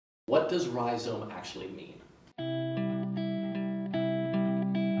What does Rhizome actually mean?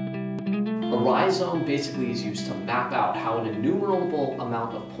 A rhizome basically is used to map out how an innumerable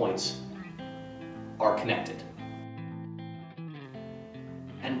amount of points are connected.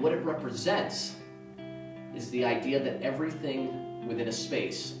 And what it represents is the idea that everything within a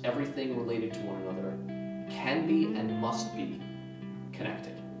space, everything related to one another, can be and must be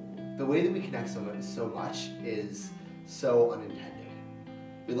connected. The way that we connect so much is so unintended.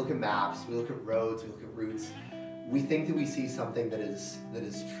 We look at maps, we look at roads, we look at routes. We think that we see something that is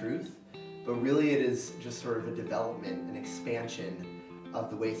truth, but really it is just sort of a development, an expansion of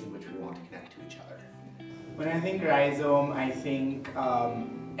the ways in which we want to connect to each other. When I think Rhizome, I think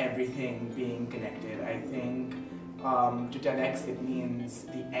everything being connected. I think to TEDx it means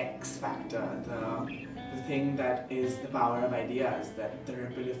the X factor, the thing that is the power of ideas, that the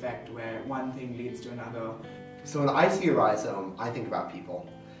ripple effect where one thing leads to another. So when I see a rhizome, I think about people.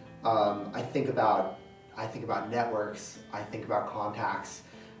 I think about networks. I think about contacts.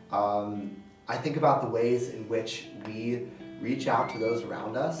 I think about the ways in which we reach out to those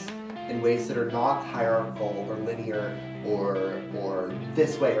around us in ways that are not hierarchical or linear or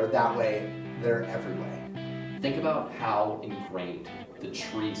this way or that way. They're every way. Think about how ingrained the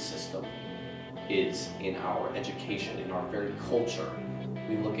tree system is in our education, in our very culture.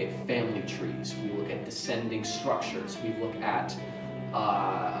 We look at family trees, we look at descending structures, we look at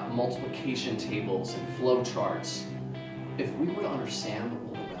multiplication tables and flow charts. If we were to understand the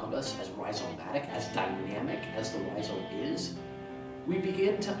world around us as rhizomatic, as dynamic as the rhizome is, we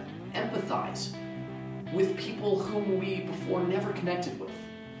begin to empathize with people whom we before never connected with.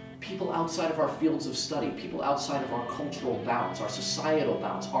 People outside of our fields of study, people outside of our cultural bounds, our societal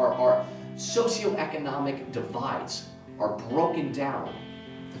bounds, our socioeconomic divides are broken down.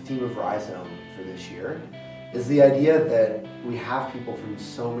 The theme of Rhizome for this year is the idea that we have people from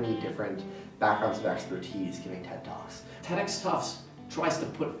so many different backgrounds of expertise giving TED Talks. TEDxTufts tries to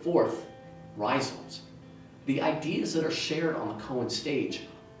put forth rhizomes. The ideas that are shared on the Cohen stage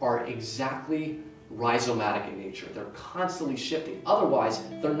are exactly rhizomatic in nature. They're constantly shifting. Otherwise,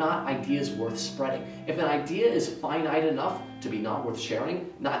 they're not ideas worth spreading. If an idea is finite enough to be not worth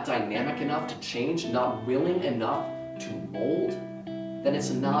sharing, not dynamic enough to change, not willing enough to mold, then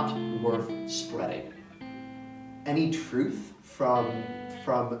it's not worth spreading. Any truth from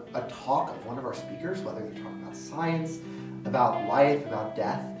a talk of one of our speakers, whether they're talking about science, about life, about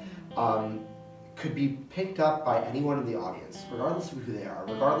death, could be picked up by anyone in the audience, regardless of who they are,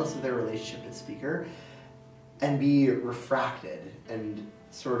 regardless of their relationship to the speaker, and be refracted and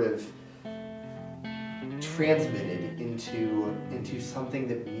sort of transmitted into something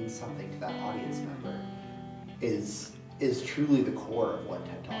that means something to that audience member is truly the core of what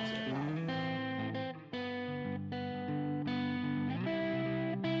TED Talks are about.